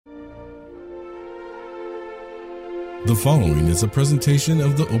The following is a presentation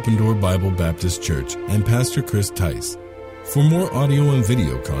of the Open Door Bible Baptist Church and Pastor Chris Tice. For more audio and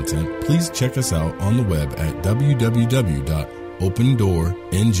video content, please check us out on the web at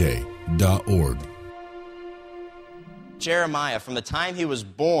www.opendoornj.org. Jeremiah, from the time he was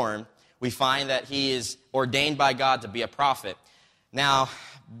born, we find that he is ordained by God to be a prophet. Now,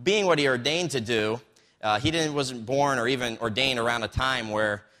 being what he ordained to do, he wasn't born or even ordained around a time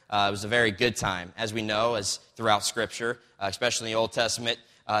where it was a very good time. As we know, as throughout Scripture, especially in the Old Testament,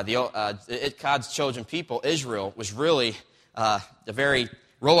 God's chosen people, Israel, was really a very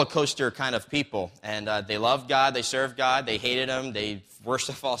roller coaster kind of people. And they loved God, they served God, they hated Him, they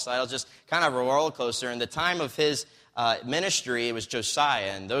worshiped false idols, just kind of a roller coaster. And the time of his ministry, it was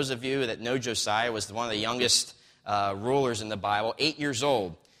Josiah. And those of you that know Josiah was one of the youngest rulers in the Bible, 8 years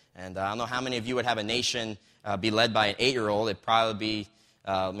old. And I don't know how many of you would have a nation be led by an 8-year-old. It'd probably be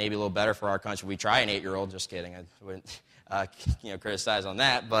maybe a little better for our country. We try an 8-year-old. Just kidding. I wouldn't criticize on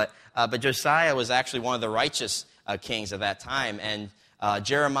that. But Josiah was actually one of the righteous kings of that time. And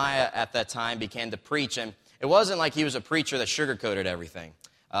Jeremiah at that time began to preach. And it wasn't like he was a preacher that sugarcoated everything.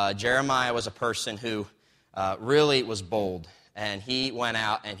 Jeremiah was a person who really was bold. And he went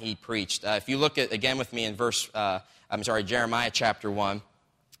out and he preached. If you look at, again with me in Jeremiah chapter 1.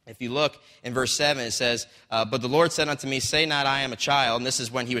 If you look in verse 7, it says, But the Lord said unto me, Say not I am a child. And this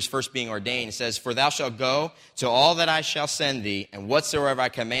is when he was first being ordained. It says, For thou shalt go to all that I shall send thee, and whatsoever I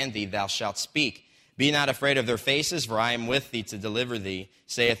command thee thou shalt speak. Be not afraid of their faces, for I am with thee to deliver thee,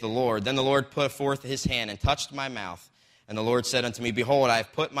 saith the Lord. Then the Lord put forth his hand and touched my mouth. And the Lord said unto me, Behold, I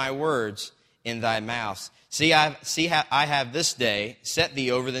have put my words in thy mouth. See, I have this day set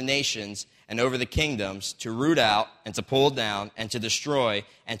thee over the nations, and over the kingdoms, to root out, and to pull down, and to destroy,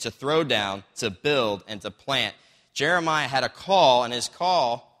 and to throw down, to build, and to plant. Jeremiah had a call, and his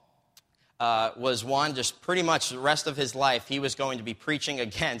call was one, just pretty much the rest of his life, he was going to be preaching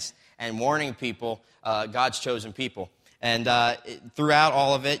against and warning people, God's chosen people. And throughout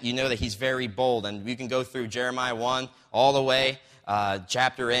all of it, you know that he's very bold. And you can go through Jeremiah 1 all the way,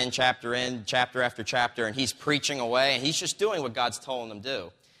 chapter after chapter, and he's preaching away, and he's just doing what God's told him to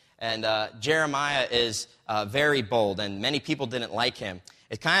do. And Jeremiah is very bold, and many people didn't like him.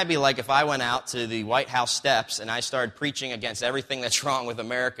 It'd kind of be like if I went out to the White House steps and I started preaching against everything that's wrong with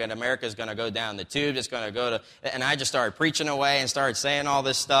America, and America's going to go down the tube, it's going to go to... And I just started preaching away and started saying all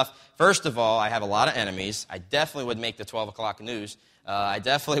this stuff. First of all, I have a lot of enemies. I definitely would make the 12 o'clock news. I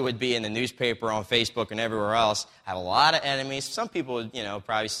definitely would be in the newspaper, on Facebook, and everywhere else. I have a lot of enemies. Some people would,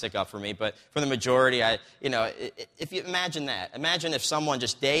 probably stick up for me, but for the majority, if you imagine that. Imagine if someone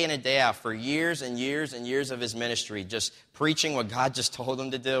just day in and day out for years and years and years of his ministry, just preaching what God just told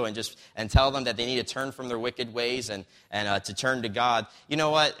them to do, and tell them that they need to turn from their wicked ways and to turn to God. You know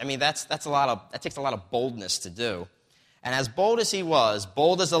what? I mean, that takes a lot of boldness to do. And as bold as he was,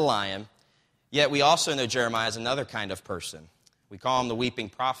 bold as a lion, yet we also know Jeremiah is another kind of person. We call him the weeping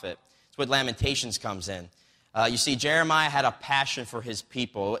prophet. It's what Lamentations comes in. You see, Jeremiah had a passion for his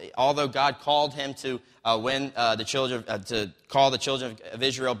people. Although God called him to call the children of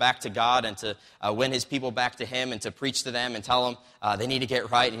Israel back to God, and to win his people back to him, and to preach to them and tell them they need to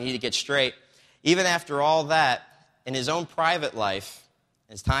get right and need to get straight. Even after all that, in his own private life,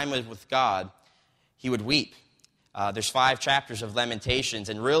 his time with God, he would weep. There's 5 chapters of Lamentations,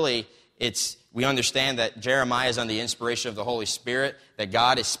 and really, we understand that Jeremiah is under the inspiration of the Holy Spirit, that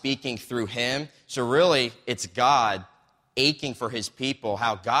God is speaking through him. So really, it's God aching for his people,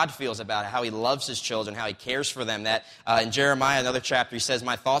 how God feels about it, how he loves his children, how he cares for them. That in Jeremiah, another chapter, he says,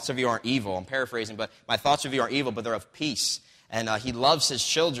 My thoughts of you aren't evil. I'm paraphrasing, but my thoughts of you aren't evil, but they're of peace. And he loves his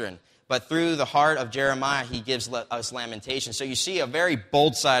children. But through the heart of Jeremiah, he gives us lamentation. So you see a very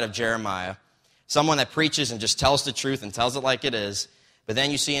bold side of Jeremiah, someone that preaches and just tells the truth and tells it like it is. But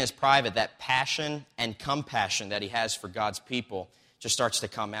then you see in his private that passion and compassion that he has for God's people just starts to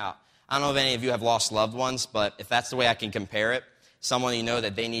come out. I don't know if any of you have lost loved ones, but if that's the way I can compare it, someone you know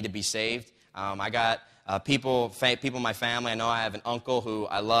that they need to be saved. I got people in my family. I know I have an uncle who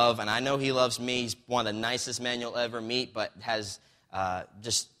I love, and I know he loves me. He's one of the nicest men you'll ever meet, but has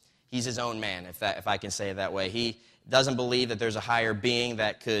he's his own man, if I can say it that way. He doesn't believe that there's a higher being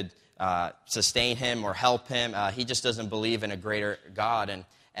that could sustain him or help him. He just doesn't believe in a greater God,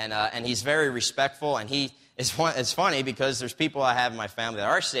 and he's very respectful. And it's funny because there's people I have in my family that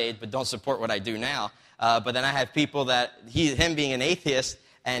are saved but don't support what I do now. But then I have people that him being an atheist,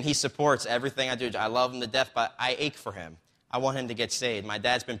 and he supports everything I do. I love him to death, but I ache for him. I want him to get saved. My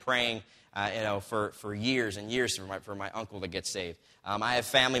dad's been praying, for years and years for my uncle to get saved. I have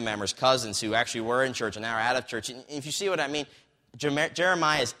family members, cousins who actually were in church and now are out of church. And if you see what I mean.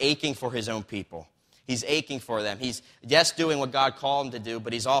 Jeremiah is aching for his own people. He's aching for them. He's, yes, doing what God called him to do,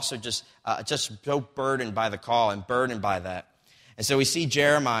 but he's also just so burdened by the call and burdened by that. And so we see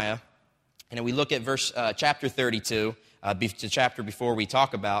Jeremiah, and we look at chapter 32, the chapter before we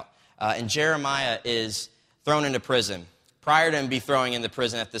talk about, and Jeremiah is thrown into prison. Prior to him be thrown into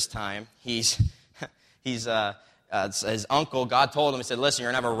prison at this time, his uncle, God told him, he said, listen,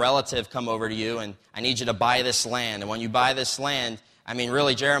 you're going to have a relative come over to you, and I need you to buy this land. And when you buy this land, I mean,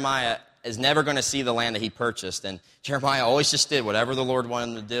 really, Jeremiah is never going to see the land that he purchased. And Jeremiah always just did whatever the Lord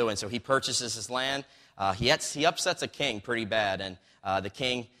wanted him to do. And so he purchases his land. He upsets a king pretty bad. And the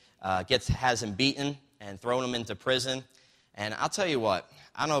king has him beaten and thrown him into prison. And I'll tell you what,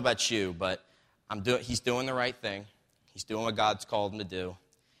 I don't know about you, but he's doing the right thing. He's doing what God's called him to do.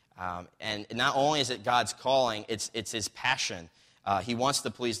 And not only is it God's calling, it's his passion. He wants to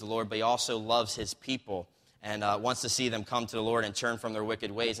please the Lord, but he also loves his people and wants to see them come to the Lord and turn from their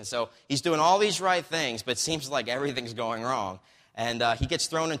wicked ways. And so he's doing all these right things, but it seems like everything's going wrong. And he gets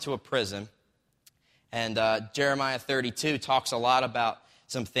thrown into a prison. And Jeremiah 32 talks a lot about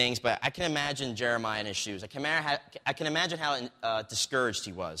some things, but I can imagine Jeremiah in his shoes. I can imagine how discouraged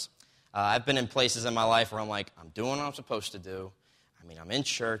he was. I've been in places in my life where I'm like, I'm doing what I'm supposed to do. I mean, I'm in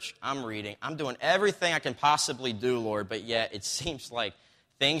church, I'm reading, I'm doing everything I can possibly do, Lord, but yet it seems like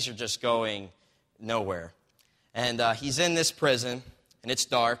things are just going nowhere. And he's in this prison, and it's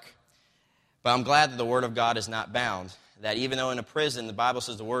dark, but I'm glad that the word of God is not bound, that even though in a prison, the Bible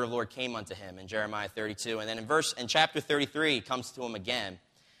says the word of the Lord came unto him in Jeremiah 32, and then in chapter 33, it comes to him again.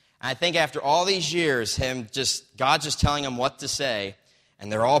 And I think after all these years, God just telling him what to say,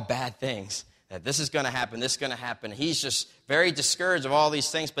 and they're all bad things, that this is going to happen, this is going to happen. He's just very discouraged of all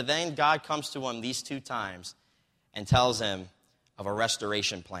these things, but then God comes to him these two times and tells him of a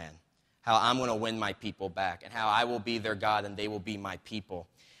restoration plan, how I'm going to win my people back, and how I will be their God and they will be my people.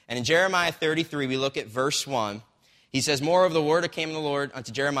 And in Jeremiah 33, we look at verse 1. He says, moreover, the word came of the Lord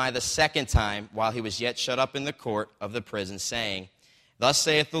unto Jeremiah the second time, while he was yet shut up in the court of the prison, saying, thus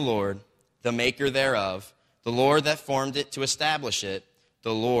saith the Lord, the maker thereof, the Lord that formed it to establish it,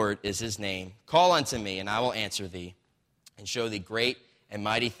 the Lord is his name. Call unto me, and I will answer thee, and show thee great and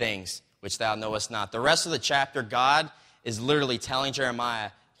mighty things which thou knowest not. The rest of the chapter, God is literally telling Jeremiah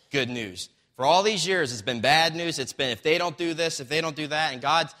good news. For all these years, it's been bad news. It's been if they don't do this, if they don't do that. And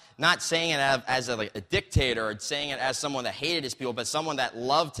God's not saying it as a dictator or saying it as someone that hated his people, but someone that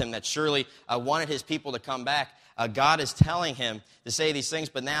loved him, that surely wanted his people to come back. God is telling him to say these things.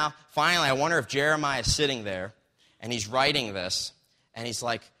 But now, finally, I wonder if Jeremiah is sitting there and he's writing this. And he's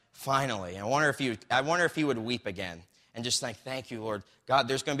like, finally. I wonder if he would weep again and just think, thank you, Lord. God,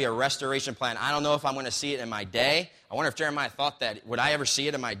 there's going to be a restoration plan. I don't know if I'm going to see it in my day. I wonder if Jeremiah thought that. Would I ever see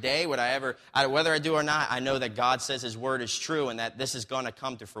it in my day? Whether I do or not, I know that God says his word is true and that this is going to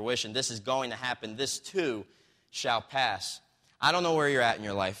come to fruition. This is going to happen. This too shall pass. I don't know where you're at in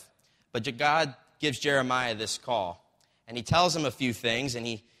your life, but God gives Jeremiah this call. And he tells him a few things, and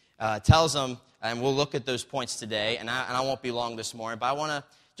he tells him, and we'll look at those points today, and I won't be long this morning, but I want to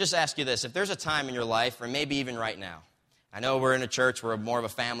just ask you this. If there's a time in your life, or maybe even right now, I know we're in a church, we're more of a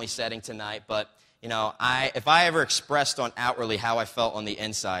family setting tonight, but if I ever expressed on outwardly how I felt on the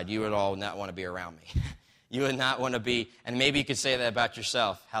inside, you would all not want to be around me. You would not want to be, and maybe you could say that about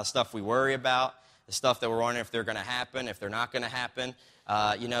yourself, how stuff we worry about, the stuff that we're wondering if they're going to happen, if they're not going to happen.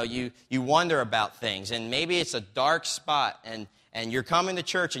 You wonder about things, and maybe it's a dark spot, and you're coming to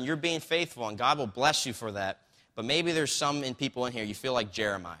church and you're being faithful, and God will bless you for that. But maybe there's some people in here, you feel like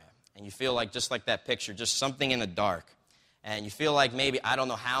Jeremiah, and you feel like, just like that picture, just something in the dark. And you feel like maybe, I don't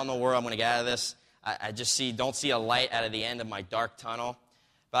know how in the world I'm going to get out of this. I just don't see a light out of the end of my dark tunnel.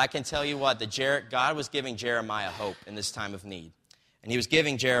 But I can tell you what, God was giving Jeremiah hope in this time of need. And he was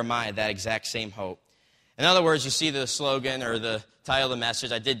giving Jeremiah that exact same hope. In other words, you see the slogan or the title of the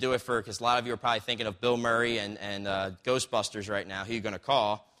message. I did do it because a lot of you are probably thinking of Bill Murray and Ghostbusters right now, who you're going to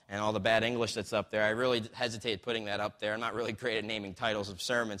call, and all the bad English that's up there. I really hesitated putting that up there. I'm not really great at naming titles of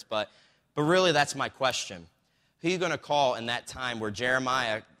sermons, but really that's my question. Who are you going to call in that time where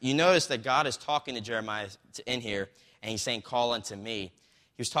Jeremiah, you notice that God is talking to Jeremiah in here, and he's saying, call unto me.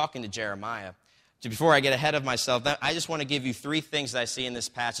 He was talking to Jeremiah. So before I get ahead of myself, I just want to give you three things that I see in this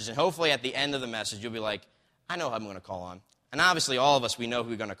passage, and hopefully at the end of the message, you'll be like, I know who I'm going to call on. And obviously all of us, we know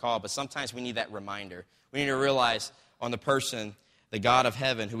who we're going to call, but sometimes we need that reminder. We need to realize on the person, the God of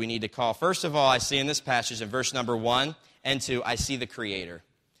heaven, who we need to call. First of all, I see in this passage in verse number 1 and 2, I see the Creator.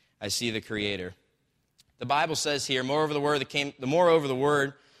 I see the Creator. The Bible says here, moreover the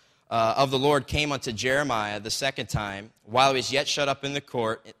word of the Lord came unto Jeremiah the second time, while he was yet shut up in the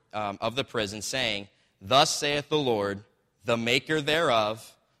court of the prison, saying, thus saith the Lord, the maker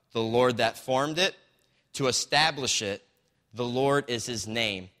thereof, the Lord that formed it, to establish it. The Lord is his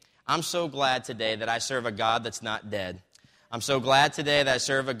name. I'm so glad today that I serve a God that's not dead. I'm so glad today that I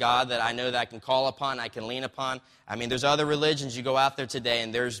serve a God that I know that I can call upon, I can lean upon. I mean, there's other religions. You go out there today,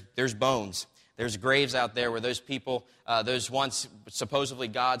 and there's bones. There's graves out there where those people, those once supposedly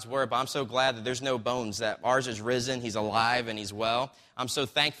gods were, but I'm so glad that there's no bones, that ours is risen, he's alive, and he's well. I'm so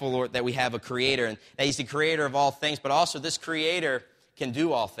thankful, Lord, that we have a creator, and that he's the creator of all things, but also this creator can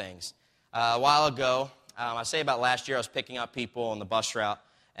do all things. A while ago, I say about last year, I was picking up people on the bus route,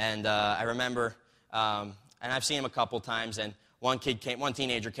 and I remember, and I've seen him a couple times, and one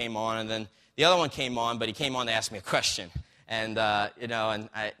teenager came on, and then the other one came on, but he came on to ask me a question. And,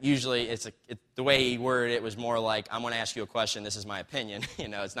 usually the way he worded it was more like, I'm going to ask you a question, this is my opinion.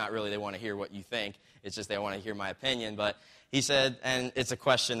 It's not really they want to hear what you think. It's just they want to hear my opinion. But he said, and it's a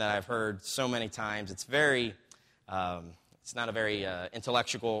question that I've heard so many times. It's very, it's not a very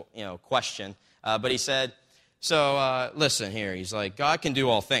intellectual, question. But he said, so listen here. He's like, God can do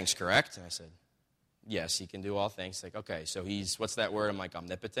all things, correct? And I said, yes, he can do all things. He's like, okay, so what's that word? I'm like,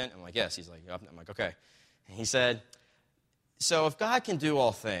 omnipotent. I'm like, yes. He's like, I'm like, okay. And he said, so if God can do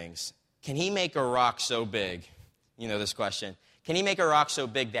all things, can he make a rock so big, this question, can he make a rock so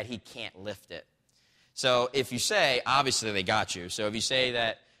big that he can't lift it? So if you say, obviously they got you. So if you say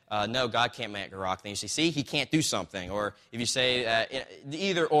that, no, God can't make a rock, then you say, see, he can't do something. Or if you say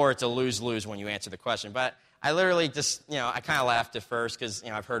either or, it's a lose-lose when you answer the question. But I literally just, I kind of laughed at first because,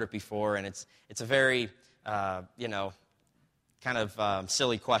 I've heard it before, and it's a very, kind of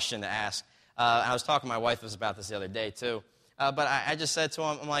silly question to ask. I was talking to my wife about this the other day, too. But I just said to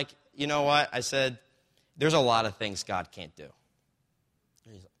him, I'm like, you know what? I said, there's a lot of things God can't do.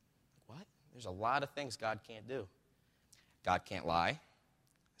 And he's like, what? There's a lot of things God can't do. God can't lie. I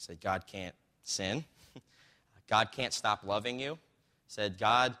said, God can't sin. God can't stop loving you. I said,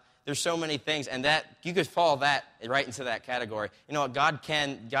 there's so many things, and that you could fall that right into that category. You know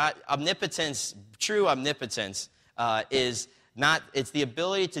what? Omnipotence, true omnipotence is not, it's the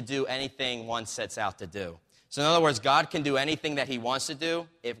ability to do anything one sets out to do. So in other words, God can do anything that he wants to do,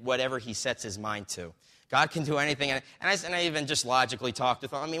 if whatever he sets his mind to. God can do anything. And I even just logically talked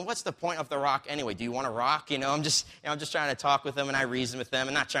with him. I mean, what's the point of the rock anyway? Do you want a rock? I'm just trying to talk with them, and I reason with them,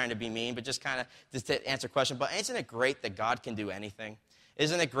 and not trying to be mean, but just kind of just to answer a question. But isn't it great that God can do anything?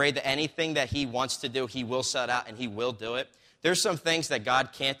 Isn't it great that anything that he wants to do, he will set out and he will do it? There's some things that God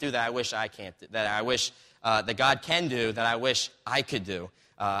can't do that I wish I can't do, that I wish that God can do that I wish I could do.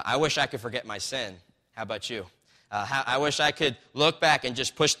 I wish I could forget my sin. How about you? I wish I could look back and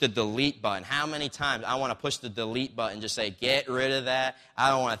just push the delete button. How many times I want to push the delete button and just say, get rid of that. I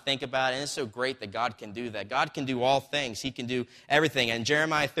don't want to think about it. And it's so great that God can do that. God can do all things. He can do everything. And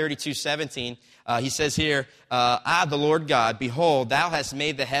Jeremiah 32:17, he says here, I, the Lord God, behold, thou hast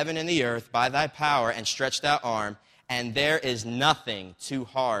made the heaven and the earth by thy power and stretched out arm, and there is nothing too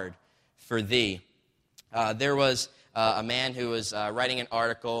hard for thee. There was a man who was writing an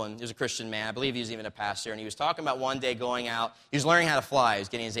article, and he was a Christian man. I believe he was even a pastor, and he was talking about one day going out. He was learning how to fly. He was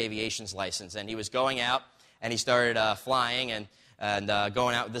getting his aviation's license, and he was going out, and he started flying and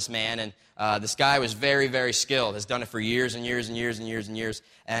going out with this man, and this guy was very, very skilled, has done it for years and years and years and years and years,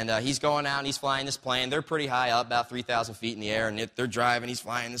 and he's going out, and he's flying this plane. They're pretty high up, about 3,000 feet in the air, and they're driving. He's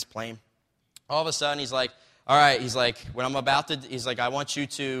flying this plane. All of a sudden, he's like, all right, he's like, I want you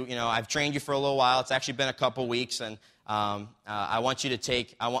to, I've trained you for a little while. It's actually been a couple weeks, and I want you to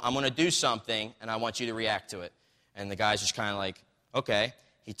I'm going to do something, and I want you to react to it. And the guy's just kind of like, okay.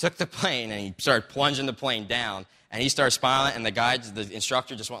 He took the plane, and he started plunging the plane down, and he started spiraling, and the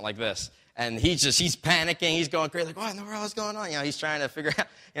instructor just went like this. And he's panicking. He's going crazy, like, what in the world is going on? He's trying to figure out,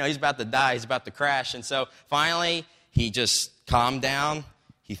 he's about to die. He's about to crash. And so finally, he just calmed down.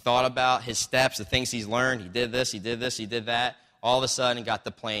 He thought about his steps, the things he's learned. He did this, he did this, he did that. All of a sudden, got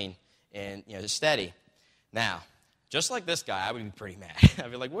the plane and just steady. Now, just like this guy, I would be pretty mad. I'd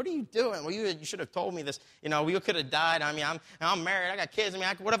be like, "What are you doing? Well, you should have told me this. We could have died. I mean, I'm married. I got kids. I mean,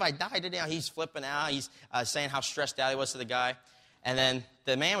 what if I died today?" He's flipping out. He's saying how stressed out he was to the guy, and then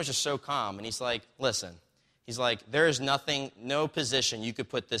the man was just so calm. And he's like, "Listen," he's like, "There is no position you could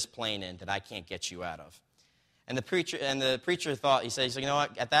put this plane in that I can't get you out of." And the preacher thought, he's like, you know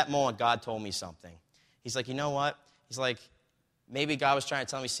what? At that moment, God told me something. He's like, you know what? He's like, maybe God was trying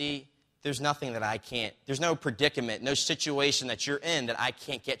to tell me, see, there's nothing that I can't, there's no predicament, no situation that you're in that I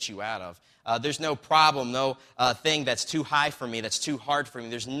can't get you out of. There's no problem, no thing that's too high for me, that's too hard for me.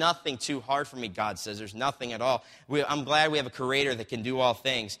 There's nothing too hard for me, God says. There's nothing at all. I'm glad we have a creator that can do all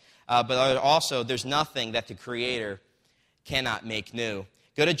things. But also, there's nothing that the creator cannot make new.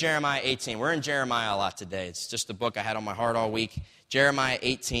 Go to Jeremiah 18. We're in Jeremiah a lot today. It's just the book I had on my heart all week. Jeremiah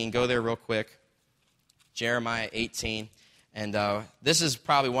 18. Go there real quick. Jeremiah 18. And this is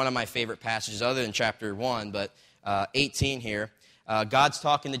probably one of my favorite passages other than chapter 1, but 18 here. God's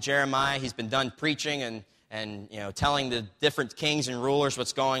talking to Jeremiah. He's been done preaching and telling the different kings and rulers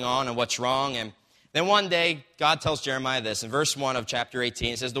what's going on and what's wrong. And then one day, God tells Jeremiah this. In verse 1 of chapter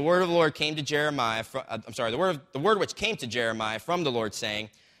 18, it says, the word of the Lord came to Jeremiah, the word which came to Jeremiah from the Lord,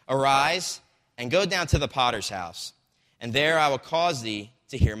 saying, arise and go down to the potter's house, and there I will cause thee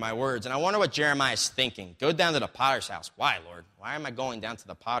to hear my words. And I wonder what Jeremiah is thinking. Go down to the potter's house. Why, Lord? Why am I going down to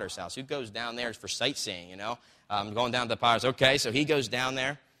the potter's house? Who goes down there for sightseeing, I'm going down to the potter's. Okay, so he goes down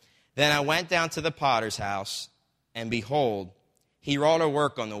there. Then I went down to the potter's house, and behold, he wrought a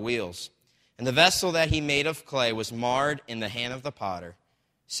work on the wheels. And the vessel that he made of clay was marred in the hand of the potter.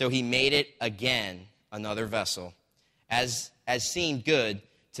 So he made it again another vessel, as seemed good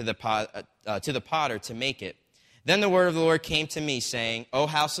to the potter to make it. Then the word of the Lord came to me, saying, O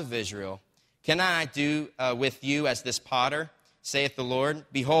house of Israel, can I do with you as this potter, saith the Lord?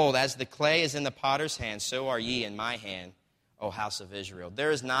 Behold, as the clay is in the potter's hand, so are ye in my hand, O house of Israel. There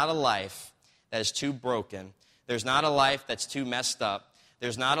is not a life that is too broken. There's not a life that's too messed up.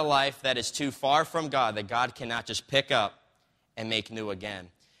 There's not a life that is too far from God that God cannot just pick up and make new again.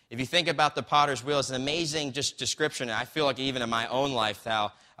 If you think about the potter's wheel, it's an amazing just description. And I feel like even in my own life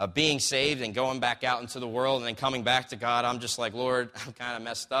how being saved and going back out into the world and then coming back to God, I'm just like, Lord, I'm kind of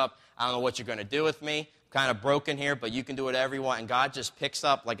messed up. I don't know what you're going to do with me. I'm kind of broken here, but you can do whatever you want. And God just picks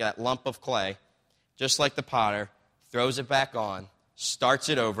up like that lump of clay, just like the potter, throws it back on, starts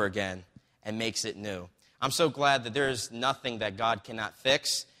it over again, and makes it new. I'm so glad that there is nothing that God cannot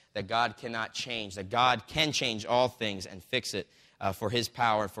fix, that God cannot change, that God can change all things and fix it for his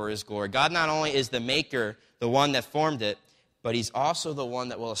power and for his glory. God not only is the maker, the one that formed it, but he's also the one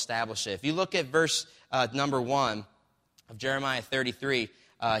that will establish it. If you look at verse number 1 of Jeremiah 33,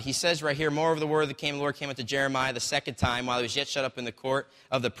 he says right here, moreover the word that the Lord came unto Jeremiah the second time while he was yet shut up in the court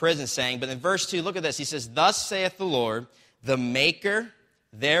of the prison, saying, but in verse 2, look at this. He says, thus saith the Lord, the maker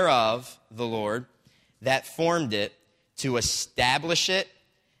thereof, the Lord, that formed it, to establish it,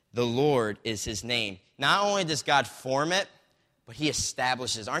 the Lord is his name. Not only does God form it, but he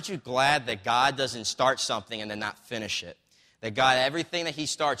establishes. Aren't you glad that God doesn't start something and then not finish it? That God, everything that he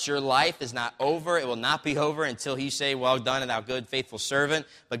starts, your life is not over. It will not be over until you say, well done, thou good, faithful servant.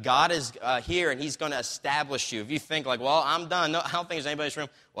 But God is here, and he's going to establish you. If you think like, well, I'm done. No, I don't think there's anybody in this room.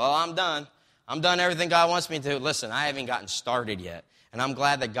 Well, I'm done. I'm done everything God wants me to do. Listen, I haven't gotten started yet. And I'm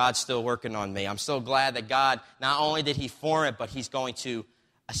glad that God's still working on me. I'm so glad that God, not only did he form it, but he's going to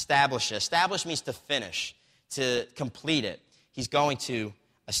establish it. Establish means to finish, to complete it. He's going to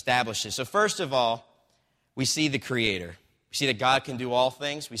establish it. So first of all, we see the Creator. We see that God can do all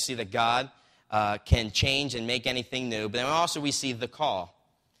things. We see that God can change and make anything new. But then also we see the call.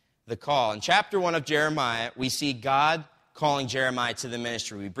 The call. In chapter 1 of Jeremiah, we see God calling Jeremiah to the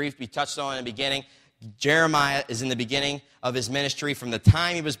ministry. We briefly touched on it in the beginning. Jeremiah is in the beginning of his ministry from the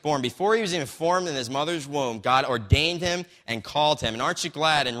time he was born. Before he was even formed in his mother's womb, God ordained him and called him. And aren't you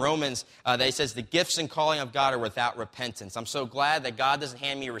glad in Romans that he says the gifts and calling of God are without repentance. I'm so glad that God doesn't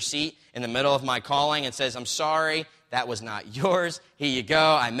hand me a receipt in the middle of my calling and says, I'm sorry, that was not yours. Here you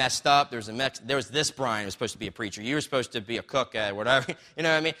go. I messed up. There was this Brian who was supposed to be a preacher. You were supposed to be a cook, whatever. You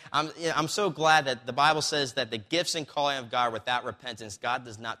know what I mean? I'm so glad that the Bible says that the gifts and calling of God are without repentance. God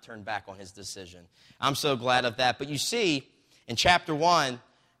does not turn back on his decision. I'm so glad of that. But you see, in chapter 1,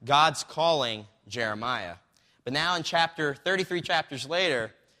 God's calling Jeremiah. But now in 33 chapters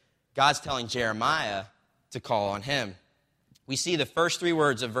later, God's telling Jeremiah to call on him. We see the first 3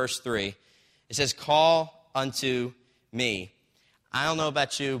 words of verse 3. It says, call unto me. I don't know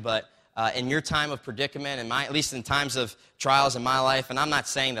about you, but in your time of predicament, and at least in times of trials in my life, and I'm not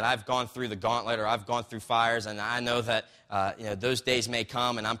saying that I've gone through the gauntlet or I've gone through fires, and I know that those days may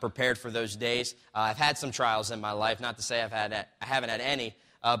come, and I'm prepared for those days. I've had some trials in my life, not to say I haven't had any,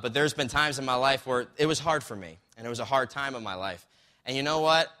 but there's been times in my life where it was hard for me, and it was a hard time in my life. And you know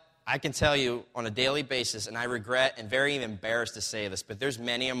what? I can tell you on a daily basis, and I regret and very embarrassed to say this, but there's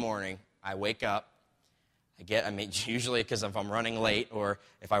many a morning I wake up, usually because if I'm running late or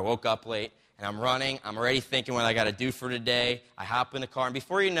if I woke up late and I'm running, I'm already thinking what I got to do for today. I hop in the car, and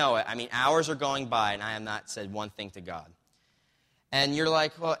before you know it, hours are going by, and I have not said one thing to God. And you're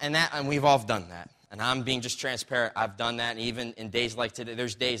like, well, and we've all done that. And I'm being just transparent. I've done that, and even in days like today,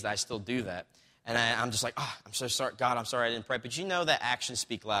 there's days that I still do that. And I'm just like, I'm so sorry, God, I'm sorry I didn't pray. But you know that actions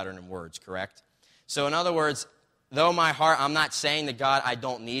speak louder than words, correct? So in other words, though my heart, I'm not saying to God I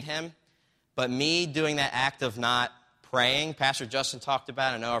don't need him, but me doing that act of not praying, Pastor Justin talked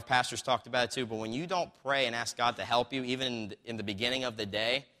about it, I know our pastors talked about it too, but when you don't pray and ask God to help you, even in the beginning of the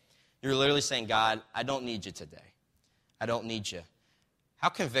day, You're literally saying, God, I don't need you today. I don't need you. How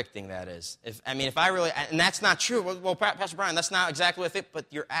convicting that is. If I really, and that's not true. Well, Pastor Brian, that's not exactly what it, but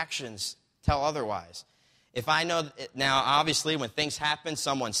your actions tell otherwise. If I know, now obviously when things happen,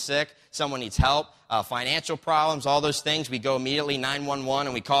 someone's sick, someone needs help, financial problems, all those things, we go immediately 911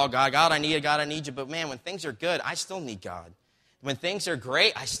 and we call God, God, I need you, God, I need you. But man, when things are good, I still need God. When things are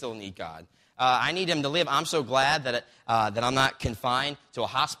great, I still need God. I need him to live. I'm so glad that I'm not confined to a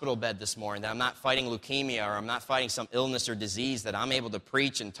hospital bed this morning, that I'm not fighting leukemia or I'm not fighting some illness or disease, that I'm able to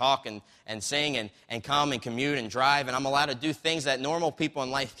preach and talk and sing and come and commute and drive, and I'm allowed to do things that normal people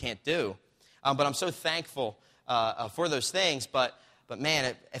in life can't do. But I'm so thankful for those things. But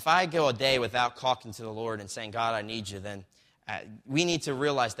man, if I go a day without talking to the Lord and saying, God, I need you, then we need to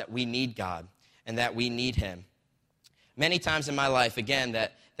realize that we need God and that we need him. Many times in my life, again,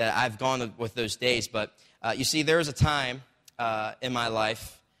 that I've gone with those days. But you see, there was a time in my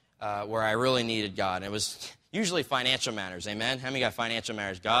life where I really needed God. And it was usually financial matters. Amen? How many got financial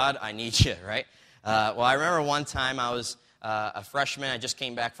matters? God, I need you, right? Well, I remember one time I was a freshman. I just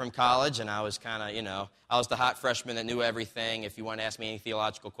came back from college, and I was kind of, I was the hot freshman that knew everything. If you want to ask me any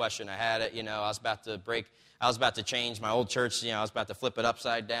theological question, I had it. I was about to change my old church. I was about to flip it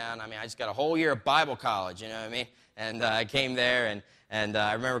upside down. I just got a whole year of Bible college, you know what I mean? And I came there, and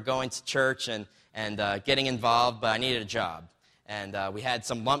I remember going to church and getting involved, but I needed a job. And we had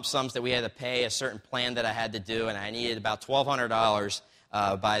some lump sums that we had to pay, a certain plan that I had to do, and I needed about $1,200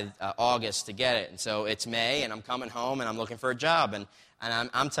 by August to get it. And so it's May, and I'm coming home, and I'm looking for a job. And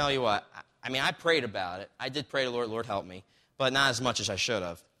I'm telling you what, I prayed about it. I did pray to the Lord, Lord, help me, but not as much as I should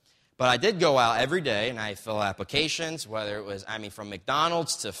have. But I did go out every day, and I fill applications, whether it was, from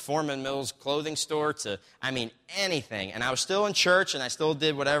McDonald's to Foreman Mills clothing store to, anything. And I was still in church, and I still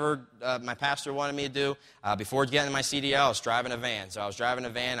did whatever my pastor wanted me to do. Before getting my CDL, I was driving a van. So I was driving a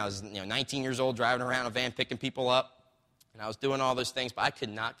van. I was 19 years old, driving around a van, picking people up. And I was doing all those things, but I could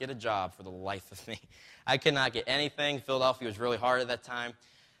not get a job for the life of me. I could not get anything. Philadelphia was really hard at that time.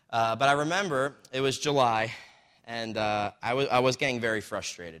 But I remember it was July, and I was getting very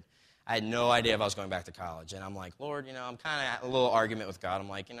frustrated. I had no idea if I was going back to college. And I'm like, Lord, I'm kind of at a little argument with God. I'm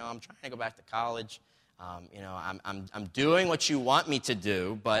like, I'm trying to go back to college. I'm doing what you want me to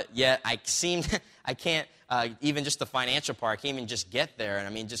do, but yet I can't, even just the financial part, I can't even just get there. And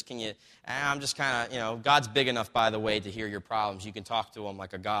I'm just kind of, God's big enough, by the way, to hear your problems. You can talk to him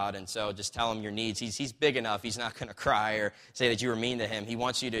like a God, and so just tell him your needs. He's big enough. He's not going to cry or say that you were mean to him. He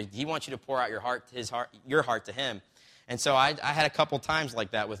wants you to pour out your heart to him. And so I had a couple times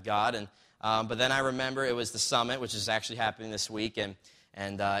like that with God, and but then I remember it was the summit, which is actually happening this week, and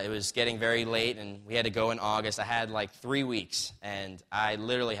it was getting very late, and we had to go in August. I had like 3 weeks, and I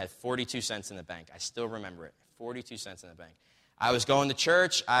literally had 42 cents in the bank. I still remember it, 42 cents in the bank. I was going to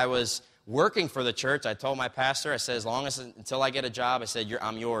church. I was working for the church. I told my pastor, I said, until I get a job, I said,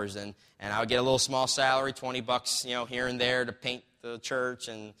 I'm yours. And I would get a little small salary, $20, here and there to paint the church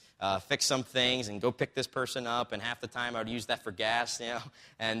and fix some things and go pick this person up. And half the time I would use that for gas,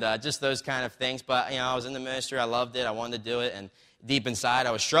 and just those kind of things. But, I was in the ministry. I loved it. I wanted to do it. And deep inside,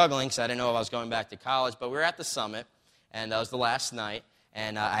 I was struggling because I didn't know if I was going back to college. But we were at the summit, and that was the last night.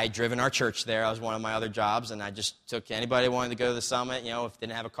 And I had driven our church there. That was one of my other jobs. And I just took anybody who wanted to go to the summit. If they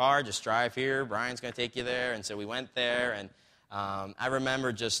didn't have a car, just drive here. Brian's going to take you there. And so we went there. And I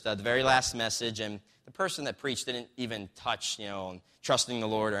remember just the very last message. And the person that preached didn't even touch, on trusting the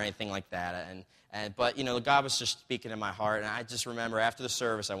Lord or anything like that. But God was just speaking in my heart. And I just remember after the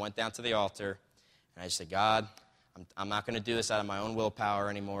service, I went down to the altar. And I just said, God, I'm not going to do this out of my own willpower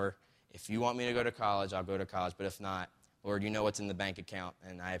anymore. If you want me to go to college, I'll go to college. But if not, Lord, you know what's in the bank account,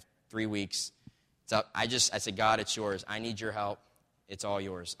 and I have 3 weeks. It's up. I said, God, it's yours. I need your help. It's all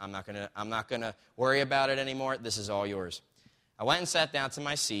yours. I'm not gonna worry about it anymore. This is all yours. I went and sat down to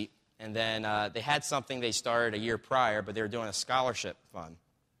my seat, and then they had something they started a year prior, but they were doing a scholarship fund.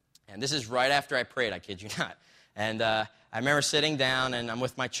 And this is right after I prayed, I kid you not. And I remember sitting down, and I'm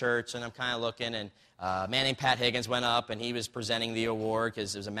with my church, and I'm kind of looking, and a man named Pat Higgins went up, and he was presenting the award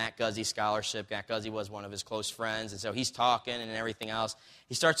because it was a Matt Guzzi scholarship. Matt Guzzi was one of his close friends, and so he's talking and everything else.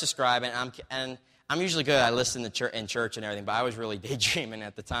 He starts describing, and I'm usually good. I listen to in church and everything, but I was really daydreaming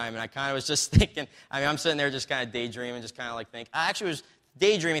at the time, and I kind of was just thinking, I'm sitting there just kind of daydreaming, just kind of like thinking. I actually was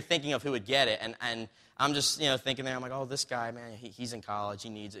daydreaming, thinking of who would get it, and I'm just, thinking there, I'm like, oh, this guy, man, he's in college, he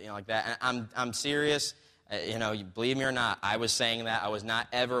needs it, like that. And I'm serious. You believe me or not, I was saying that. I was not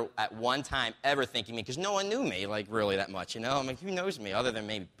ever, at one time, ever thinking me, because no one knew me, really that much, who knows me, other than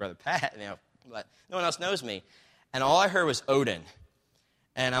maybe Brother Pat, but no one else knows me. And all I heard was Odin.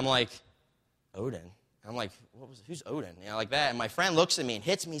 And I'm like, Odin? And I'm like, who's Odin? Like that. And my friend looks at me and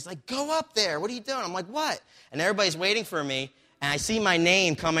hits me. He's like, go up there. What are you doing? I'm like, what? And everybody's waiting for me. And I see my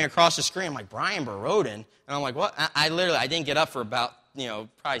name coming across the screen. I'm like, Brian Borodin. And I'm like, what? I didn't get up for about,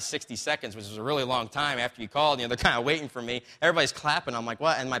 probably 60 seconds, which was a really long time after you called. They're kind of waiting for me. Everybody's clapping. I'm like,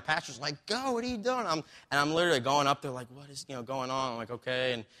 what? And my pastor's like, go, what are you doing? I'm literally going up there like, what is, going on? I'm like,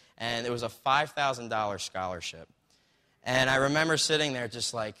 okay. And it was a $5,000 scholarship. And I remember sitting there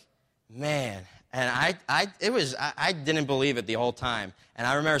just like, man. And I didn't believe it the whole time. And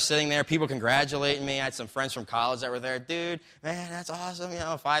I remember sitting there, people congratulating me. I had some friends from college that were there. Dude, man, that's awesome.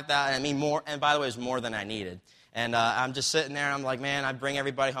 5,000. I mean, more. And by the way, it was more than I needed. And I'm just sitting there, and I'm like, man, I bring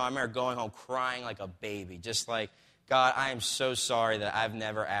everybody home. I remember going home crying like a baby, just like, God, I am so sorry that I've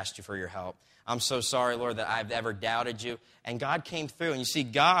never asked you for your help. I'm so sorry, Lord, that I've ever doubted you. And God came through. And you see,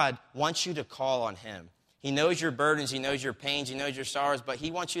 God wants you to call on him. He knows your burdens. He knows your pains. He knows your sorrows. But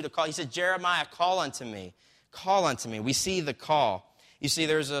he wants you to call. He said, Jeremiah, call unto me. Call unto me. We see the call. You see,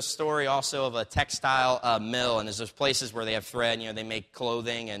 there's a story also of a textile mill. And there's those places where they have thread. They make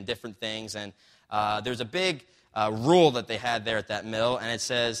clothing and different things. And there's a big rule that they had there at that mill. And it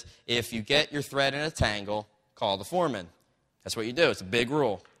says, if you get your thread in a tangle, call the foreman. That's what you do. It's a big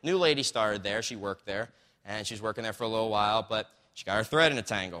rule. New lady started there. She worked there. And she's working there for a little while. But she got her thread in a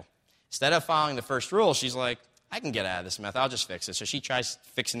tangle. Instead of following the first rule, she's like, I can get out of this mess. I'll just fix it. So she tries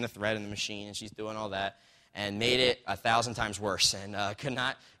fixing the thread in the machine, and she's doing all that, and made it 1,000 times worse, and could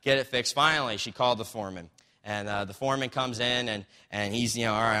not get it fixed. Finally, she called the foreman, and the foreman comes in, and he's,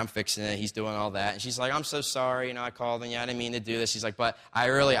 all right, I'm fixing it. He's doing all that. And she's like, I'm so sorry. I called, and I didn't mean to do this. She's like, but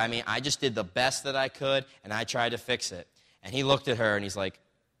I just did the best that I could, and I tried to fix it. And he looked at her, and he's like,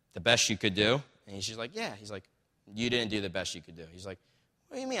 the best you could do? And she's like, yeah. He's like, you didn't do the best you could do. He's like,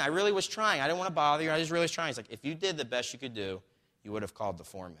 what do you mean? I really was trying. I didn't want to bother you. I just really was trying. He's like, if you did the best you could do, you would have called the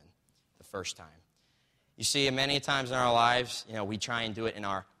foreman the first time. You see, many times in our lives, we try and do it in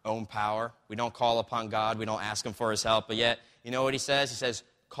our own power. We don't call upon God. We don't ask him for his help. But yet, you know what he says? He says,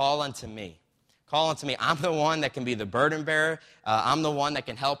 call unto me. Call unto me. I'm the one that can be the burden bearer. I'm the one that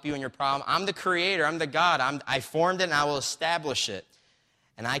can help you in your problem. I'm the creator. I'm the God. I formed it, and I will establish it.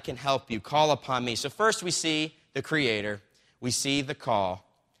 And I can help you. Call upon me. So first we see the creator. We see the call.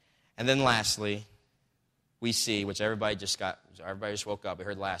 And then lastly, we see, which everybody just woke up. We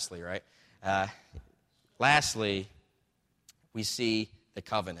heard lastly, right? Lastly, we see the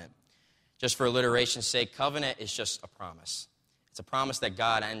covenant. Just for alliteration's sake, covenant is just a promise. It's a promise that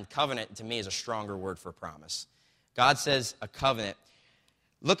God, and covenant to me is a stronger word for promise. God says a covenant.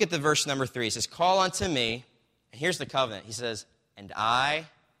 Look at the verse number 3. It says, call unto me, and here's the covenant. He says, and I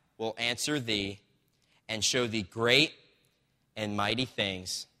will answer thee and show thee great and mighty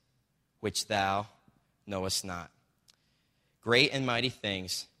things which thou knowest not. Great and mighty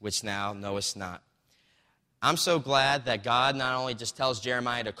things which thou knowest not. I'm so glad that God not only just tells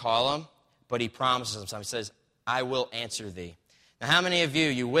Jeremiah to call him, but he promises him something. He says, I will answer thee. Now, how many of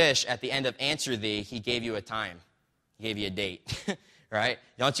you wish at the end of answer thee, he gave you a time? He gave you a date, right?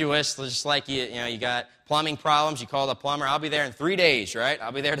 Don't you wish, just like you got plumbing problems, you call the plumber, I'll be there in 3 days, right?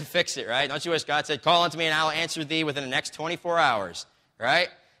 I'll be there to fix it, right? Don't you wish God said, call unto me and I will answer thee within the next 24 hours, right?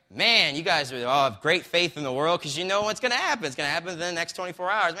 Man, you guys have great faith in the world because you know what's going to happen. It's going to happen within the next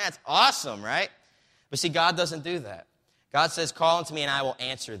 24 hours. Man, it's awesome, right? But see, God doesn't do that. God says, call unto me and I will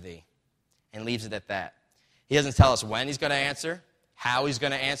answer thee, and leaves it at that. He doesn't tell us when he's going to answer, how he's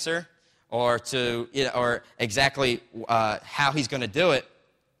going to answer, or exactly how he's going to do it.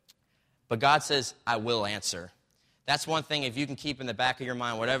 But God says, I will answer. That's one thing, if you can keep in the back of your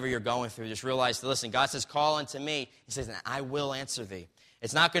mind, whatever you're going through, just realize, listen, God says, call unto me. He says, I will answer thee.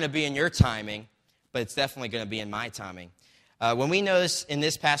 It's not going to be in your timing, but it's definitely going to be in my timing. When we notice in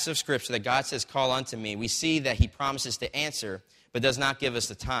this passage of Scripture that God says, call unto me, we see that he promises to answer, but does not give us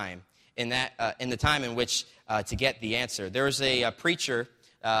the time, in the time in which to get the answer. There was a preacher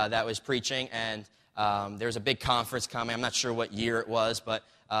that was preaching, and there was a big conference coming. I'm not sure what year it was, but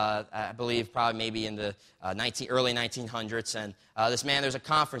I believe probably maybe in the early 1900s. And this man, there's a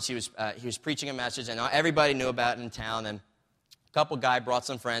conference. He was preaching a message, and everybody knew about it in town. And a couple guy brought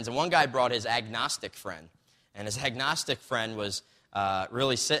some friends, and one guy brought his agnostic friend. And his agnostic friend was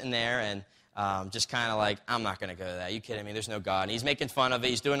really sitting there and just kind of like, I'm not going to go to that. Are you kidding me? There's no God. And he's making fun of it.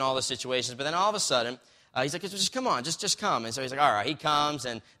 He's doing all the situations. But then all of a sudden, he's like, just come on, just come. And so he's like, all right. He comes,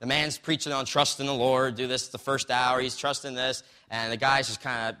 and the man's preaching on trust in the Lord. Do this the first hour. He's trusting this. And the guy's just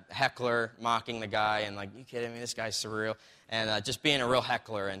kind of heckler, mocking the guy. And like, you kidding me? This guy's surreal. And just being a real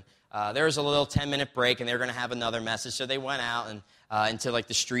heckler. And there was a little 10-minute break, and they were going to have another message. So they went out and into like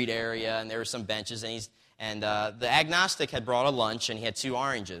the street area, and there were some benches. And the agnostic had brought a lunch, and he had 2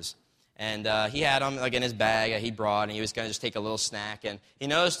 oranges. And he had them like in his bag that he brought, and he was going to just take a little snack. And he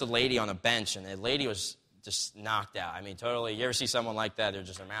noticed a lady on a bench, and the lady was just knocked out. I mean, totally. You ever see someone like that? They're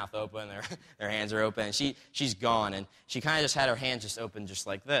just their mouth open, their hands are open, and she's gone. And she kind of just had her hands just open just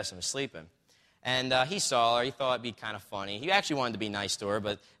like this and was sleeping. And he saw her. He thought it'd be kind of funny. He actually wanted to be nice to her,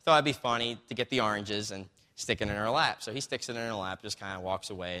 but thought it'd be funny to get the oranges and stick it in her lap. So he sticks it in her lap, just kind of walks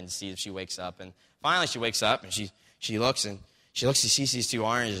away and sees if she wakes up. And finally she wakes up, and she looks, and she sees these 2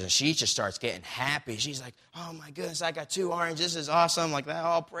 oranges, and she just starts getting happy. She's like, oh, my goodness, I got 2 oranges. This is awesome. Like that.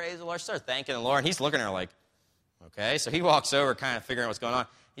 Oh, praise the Lord. She starts thanking the Lord. And he's looking at her like, okay. So he walks over, kind of figuring out what's going on.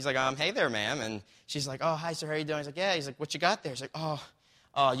 He's like, hey there, ma'am. And she's like, oh, hi, sir. How are you doing? He's like, yeah. He's like, what you got there? He's like, oh,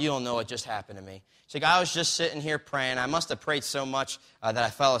 you don't know what just happened to me. She's like, I was just sitting here praying. I must have prayed so much that I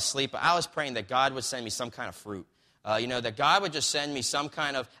fell asleep. But I was praying that God would send me some kind of fruit. That God would just send me some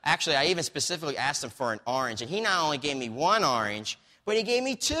kind of, actually, I even specifically asked him for an orange. And he not only gave me 1 orange, but he gave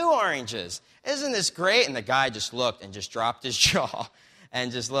me 2 oranges. Isn't this great? And the guy just looked and just dropped his jaw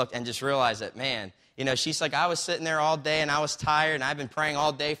and just looked and just realized that, man, she's like, I was sitting there all day and I was tired and I've been praying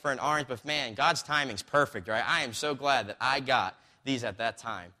all day for an orange, but man, God's timing's perfect, right? I am so glad that I got these at that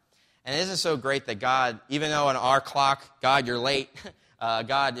time. And isn't it so great that God, even though on our clock, God, you're late.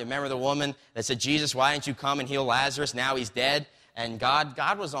 God, remember the woman that said, Jesus, why didn't you come and heal Lazarus? Now he's dead. And God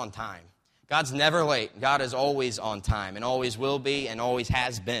was on time. God's never late. God is always on time and always will be and always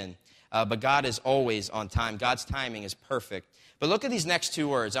has been. But God is always on time. God's timing is perfect. But look at these next 2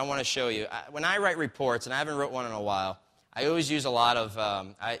 words I want to show you. When I write reports, and I haven't wrote one in a while, I always use a lot of,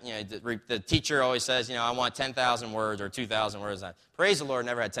 the teacher always says, I want 10,000 words or 2,000 words. Praise the Lord,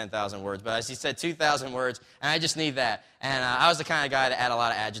 never had 10,000 words, but as he said 2,000 words, and I just need that. And I was the kind of guy to add a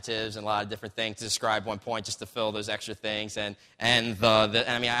lot of adjectives and a lot of different things to describe one point just to fill those extra things. The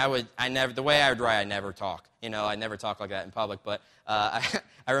way I would write, I never talk. I never talk like that in public, but I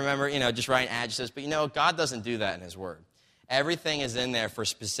remember, just writing adjectives. But, God doesn't do that in his word. Everything is in there for a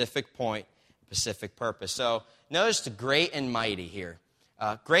specific point, specific purpose. So notice the great and mighty here.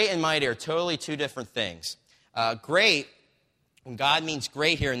 Great and mighty are totally 2 different things. Great, when God means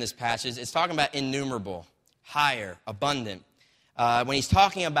great here in this passage, it's talking about innumerable, higher, abundant. When he's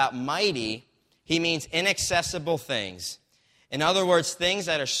talking about mighty, he means inaccessible things. In other words, things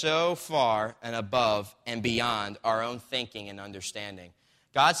that are so far and above and beyond our own thinking and understanding.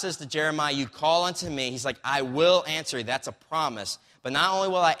 God says to Jeremiah, you call unto me. He's like, I will answer thee. That's a promise. But not only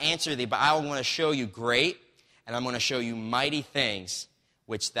will I answer thee, but I will want to show you great, and I'm going to show you mighty things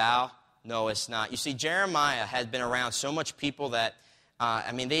which thou knowest not. You see, Jeremiah had been around so much people that,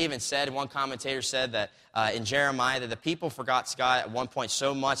 they even said, one commentator said that in Jeremiah that the people forgot God at one point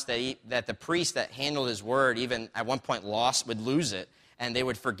so much that the priest that handled his word even at one point would lose it. And they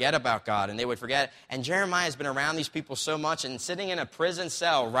would forget about God, and they would forget. And Jeremiah has been around these people so much, and sitting in a prison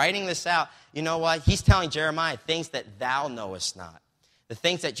cell, writing this out, you know what? He's telling Jeremiah things that thou knowest not. The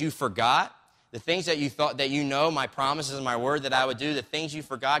things that you forgot, the things that you thought that my promises and my word that I would do, the things you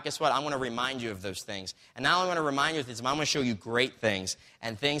forgot, guess what? I'm going to remind you of those things. And not only am I going to remind you of these, but I'm going to show you great things,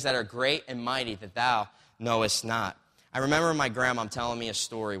 and things that are great and mighty that thou knowest not. I remember my grandma telling me a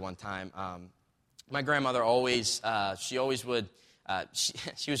story one time. My grandmother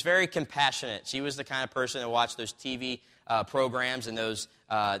she was very compassionate. She was the kind of person that watched those TV programs and those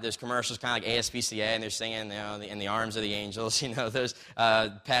commercials, kind of like ASPCA, and they're singing, in the arms of the angels, those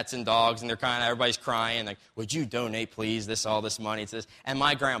pets and dogs, and they're kind of, everybody's crying, like, would you donate, please, all this money to this? And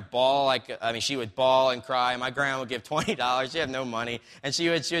my grandma she would bawl and cry. My grandma would give $20. She had no money, and she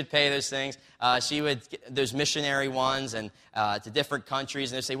would pay those things. She would, those missionary ones, and to different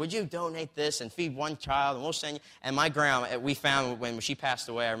countries, and they'd say, would you donate this and feed one child, and we'll send you. And my grandma, we found, when she passed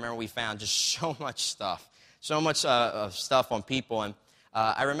away, I remember we found just so much stuff. So much stuff on people. And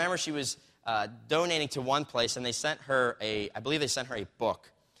I remember she was donating to one place, and they sent her a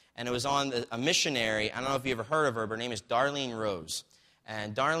book. And it was on a missionary. I don't know if you ever heard of her, but her name is Darlene Rose.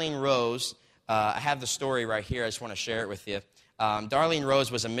 And Darlene Rose, I have the story right here. I just want to share it with you. Darlene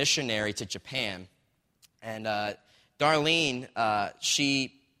Rose was a missionary to Japan. And Darlene,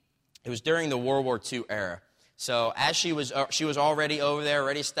 it was during the World War II era. So as she was already over there,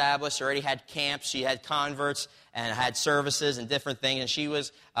 already established, already had camps, she had converts and had services and different things, and she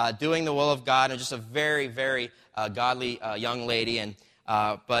was doing the will of God, and just a very, very godly young lady. And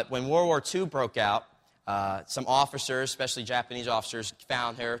but when World War II broke out, some officers, especially Japanese officers,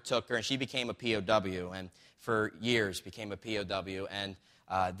 found her, took her, and she became a POW, and for years became a POW. And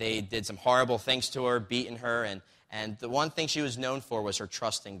they did some horrible things to her, beating her, And the one thing she was known for was her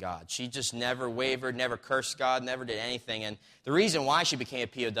trust in God. She just never wavered, never cursed God, never did anything. And the reason why she became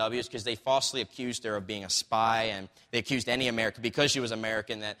a POW is because they falsely accused her of being a spy, and they accused any American, because she was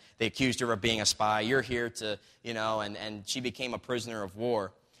American, that they accused her of being a spy. You're here to, and she became a prisoner of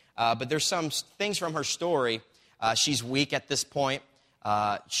war. But there's some things from her story. She's weak at this point.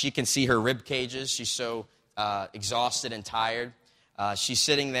 She can see her rib cages. She's so exhausted and tired. She's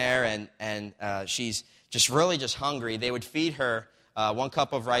sitting there, and she's just hungry. They would feed her 1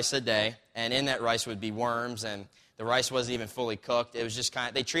 cup of rice a day, and in that rice would be worms, and the rice wasn't even fully cooked. It was just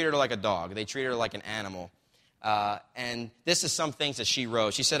they treated her like a dog. They treated her like an animal. And this is some things that she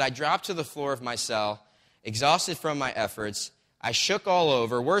wrote. She said, I dropped to the floor of my cell, exhausted from my efforts. I shook all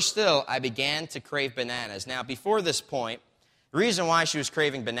over. Worse still, I began to crave bananas. Now, before this point, the reason why she was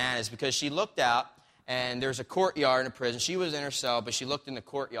craving bananas is because she looked out, and there's a courtyard in a prison. She was in her cell, but she looked in the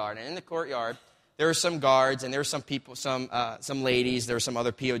courtyard, and in the courtyard, there were some guards, and there were some people, some ladies. There were some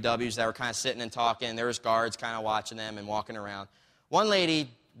other POWs that were kind of sitting and talking. There was guards kind of watching them and walking around. One lady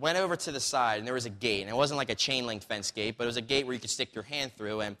went over to the side, and there was a gate. And it wasn't like a chain-link fence gate, but it was a gate where you could stick your hand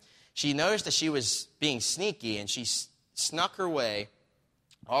through. And she noticed that she was being sneaky, and she snuck her way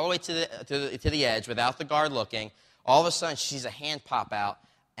all the way to the edge without the guard looking. All of a sudden, she sees a hand pop out,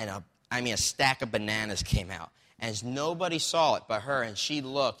 and a stack of bananas came out. And nobody saw it but her, and she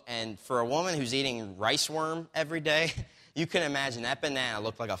looked. And for a woman who's eating rice worm every day, you can imagine that banana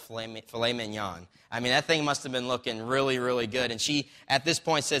looked like a filet mignon. I mean, that thing must have been looking really, really good. And she, at this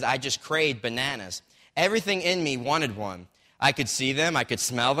point, says, I just craved bananas. Everything in me wanted one. I could see them, I could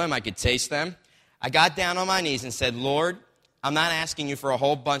smell them, I could taste them. I got down on my knees and said, Lord, I'm not asking you for a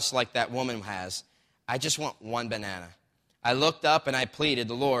whole bunch like that woman has. I just want one banana. I looked up and I pleaded,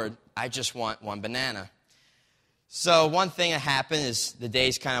 the Lord, I just want one banana. So one thing that happened is the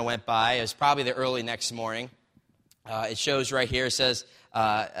days kind of went by. It was probably the early next morning. It shows right here, it says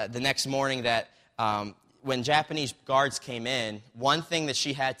the next morning that when Japanese guards came in, one thing that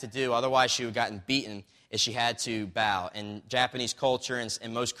she had to do, otherwise she would have gotten beaten, is she had to bow. In Japanese culture and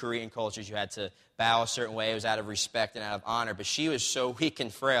in most Korean cultures, you had to bow a certain way. It was out of respect and out of honor. But she was so weak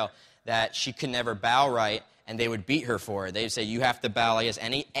and frail that she could never bow right, and they would beat her for it. They would say, you have to bow like this.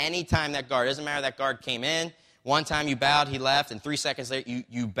 Any time that guard, it doesn't matter that guard came in, one time you bowed, he left, and 3 seconds later,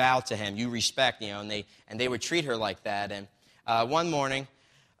 you bow to him, you respect, and they would treat her like that. And one morning,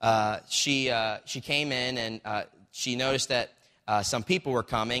 she came in, and she noticed that some people were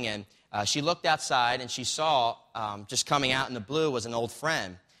coming, and she looked outside, and she saw just coming out in the blue was an old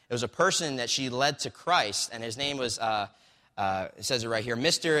friend. It was a person that she led to Christ, and his name was, it says it right here,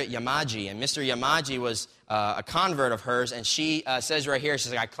 Mr. Yamaji. And Mr. Yamaji was a convert of hers, and she says right here,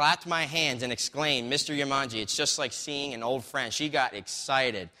 she's like, I clapped my hands and exclaimed, Mr. Yamaji, it's just like seeing an old friend. She got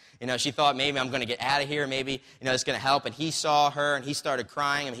excited. She thought maybe I'm going to get out of here, maybe, it's going to help. And he saw her, and he started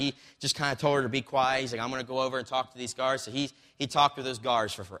crying, and he just kind of told her to be quiet. He's like, I'm going to go over and talk to these guards. So he talked to those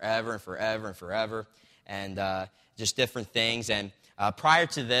guards for forever and forever and forever, and just different things. And prior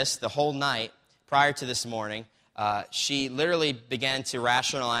to this, the whole night, prior to this morning, she literally began to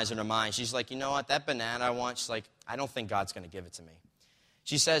rationalize in her mind. She's like, you know what, that banana I want, she's like, I don't think God's going to give it to me.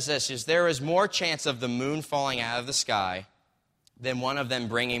 She says this, there is more chance of the moon falling out of the sky than one of them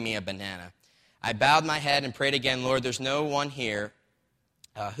bringing me a banana. I bowed my head and prayed again, Lord, there's no one here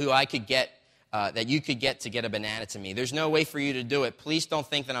who I could get, that you could get to get a banana to me. There's no way for you to do it. Please don't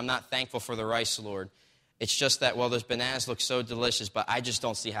think that I'm not thankful for the rice, Lord. It's just that, well, those bananas look so delicious, but I just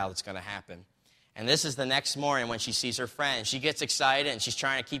don't see how it's going to happen. And this is the next morning when she sees her friend. She gets excited, and she's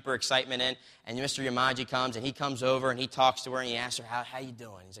trying to keep her excitement in. And Mr. Yamaji comes, and he comes over, and he talks to her, and he asks her, how you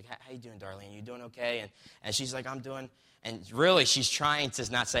doing? He's like, how you doing, Darlene? You doing okay? And she's like, I'm doing. And really, she's trying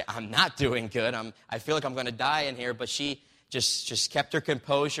to not say, I'm not doing good. I feel like I'm going to die in here. But she just kept her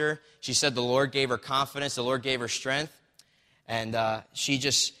composure. She said the Lord gave her confidence. The Lord gave her strength. And she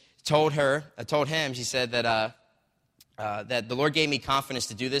just told him, she said that the Lord gave me confidence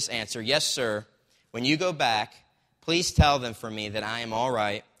to do this answer. Yes, sir. When you go back, please tell them for me that I am all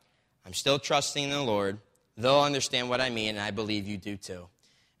right. I'm still trusting in the Lord. They'll understand what I mean, and I believe you do too.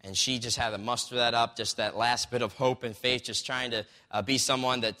 And she just had to muster that up, just that last bit of hope and faith, just trying to be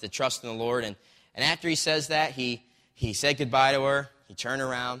someone that trusts in the Lord. And after he says that, he said goodbye to her, he turned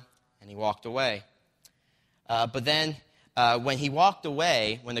around, and he walked away. But then when he walked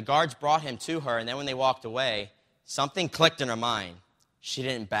away, when the guards brought him to her, and then when they walked away, something clicked in her mind. She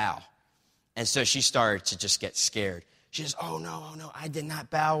didn't bow. And so she started to just get scared. She says, oh no, I did not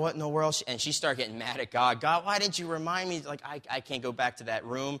bow. What in the world? And she started getting mad at God. God, why didn't you remind me? Like, I can't go back to that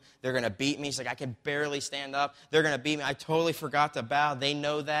room. They're going to beat me. She's like, I can barely stand up. They're going to beat me. I totally forgot to bow. They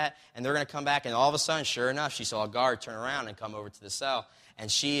know that. And they're going to come back. And all of a sudden, sure enough, she saw a guard turn around and come over to the cell. And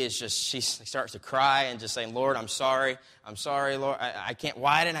she starts to cry and just saying, Lord, I'm sorry, Lord. I can't,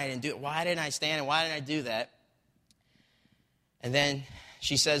 why didn't do it? Why didn't I stand and why didn't I do that? And then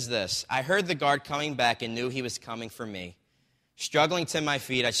she says this, I heard the guard coming back and knew he was coming for me. Struggling to my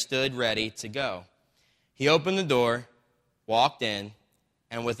feet, I stood ready to go. He opened the door, walked in,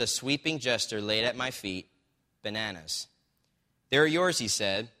 and with a sweeping gesture laid at my feet bananas. They're yours, he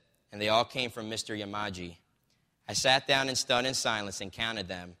said, and they all came from Mr. Yamaji. I sat down and stood in silence and counted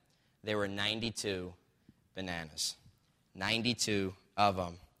them. There were 92 bananas. 92 of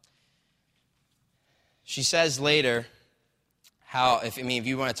them. She says later, if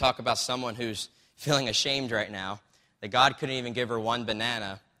you want to talk about someone who's feeling ashamed right now, that God couldn't even give her one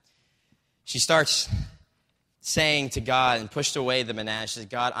banana, she starts saying to God and pushed away the banana. She says,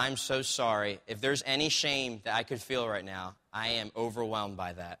 God, I'm so sorry. If there's any shame that I could feel right now, I am overwhelmed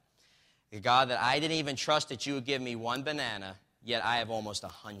by that. God, that I didn't even trust that you would give me one banana, yet I have almost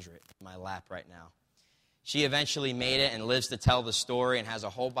 100 in my lap right now. She eventually made it and lives to tell the story and has a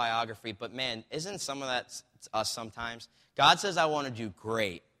whole biography. But man, isn't some of that us sometimes? God says, I want to do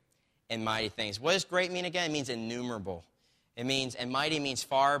great and mighty things. What does great mean again? It means innumerable. It means, and mighty means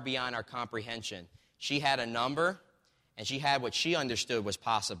far beyond our comprehension. She had a number, and she had what she understood was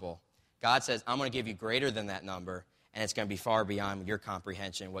possible. God says, I'm going to give you greater than that number, and it's going to be far beyond your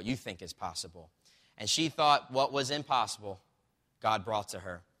comprehension, what you think is possible. And she thought what was impossible, God brought to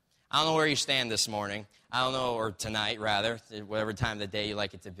her. I don't know where you stand this morning. I don't know, or tonight, rather, whatever time of the day you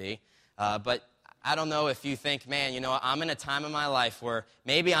like it to be. But I don't know if you think, man, I'm in a time in my life where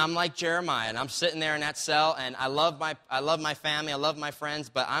maybe I'm like Jeremiah, and I'm sitting there in that cell, and I love my family, I love my friends,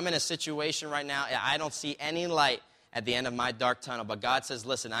 but I'm in a situation right now, I don't see any light at the end of my dark tunnel. But God says,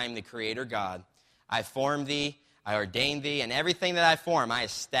 listen, I am the Creator God. I formed thee, I ordained thee, and everything that I form, I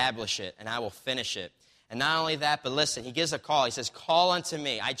establish it, and I will finish it. And not only that, but listen, he gives a call. He says, call unto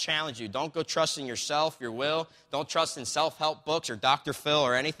me. I challenge you. Don't go trust in yourself, your will. Don't trust in self-help books or Dr. Phil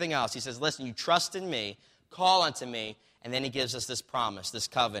or anything else. He says, listen, you trust in me, call unto me. And then he gives us this promise, this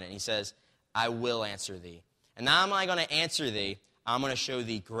covenant. He says, I will answer thee. And not am I going to answer thee, I'm going to show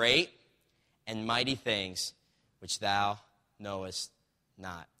thee great and mighty things which thou knowest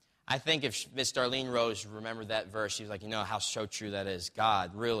not. I think if Miss Darlene Rose remembered that verse, she was like, how so true that is.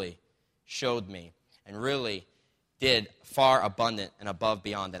 God really showed me and really did far abundant and above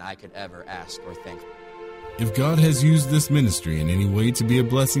beyond than I could ever ask or think. If God has used this ministry in any way to be a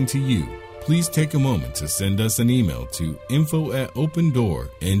blessing to you, please take a moment to send us an email to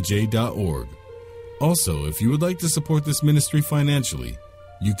info@opendoornj.org. Also, if you would like to support this ministry financially,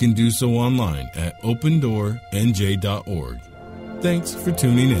 you can do so online at opendoornj.org. Thanks for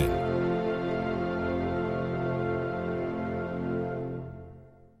tuning in.